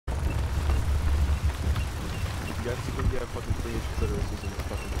teenage clitorises in the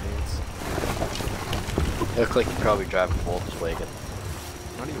fucking pants. You look like you probably drive a Volkswagen.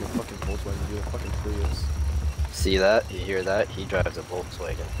 Not even a fucking Volkswagen, dude, a fucking Prius. See that? You hear that? He drives a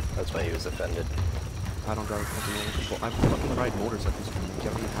Volkswagen. That's why he was offended. I don't drive a fucking motorcycle. I fucking ride motorcycles, you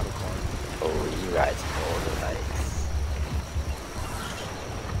don't even have a car. Oh, he rides motorbikes.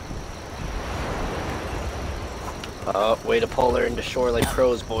 Way to pull her into shore like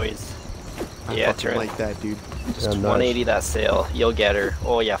pros, boys. I Yeah, fucking turn like that, dude. Just 180 that sail. You'll get her.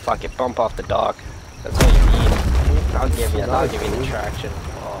 Oh yeah, fuck it. Bump off the dock. That's what you need. I'll give you the traction.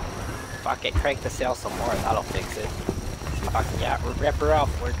 Oh, fuck it. Crank the sail some more. That'll fix it. Fuck yeah, rip her off.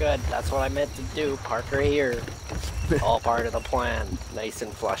 We're good. That's what I meant to do. Park her here. All part of the plan. Nice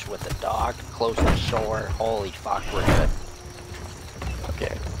and flush with the dock. Close to shore. Holy fuck, we're good.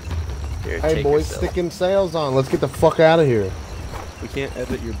 Okay. Here, hey boys, sticking sails on. Let's get the fuck out of here. We can't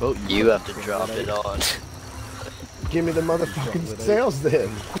edit your boat. You have to drop it on. Give me the motherfucking sails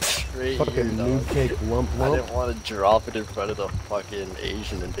then. Straight fucking here, new cake lump I didn't want to drop it in front of the fucking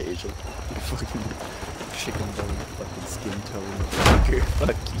Asian invasion. Fucking chicken bone, fucking skin tone, fucker.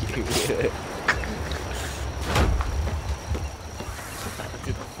 Fuck you.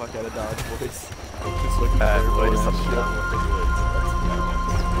 Get the fuck out of Dodge, boys. Just looking for boys, shit.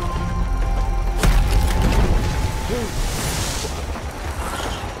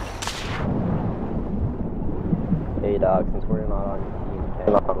 Hey dog, since we're not on your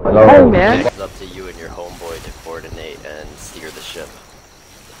team, Hey man. It's up to you and your homeboy to coordinate and steer the ship.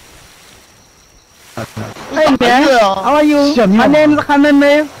 Hey man, how are you? My name is Hanan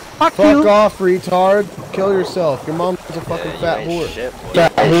man. Fuck you. Fuck off, retard. Kill yourself. Your mom's a fucking fat whore.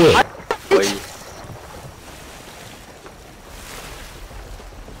 Fat whore.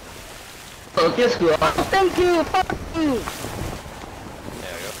 Thank you. Fuck you. Yeah,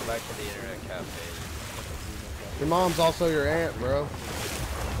 go back to the internet cafe. Your mom's also your aunt, bro.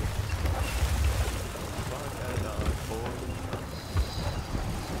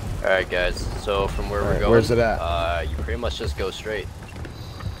 Alright guys, so from where we're going, where's it at? You pretty much just go straight.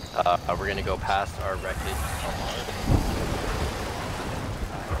 We're gonna go past our wreckage.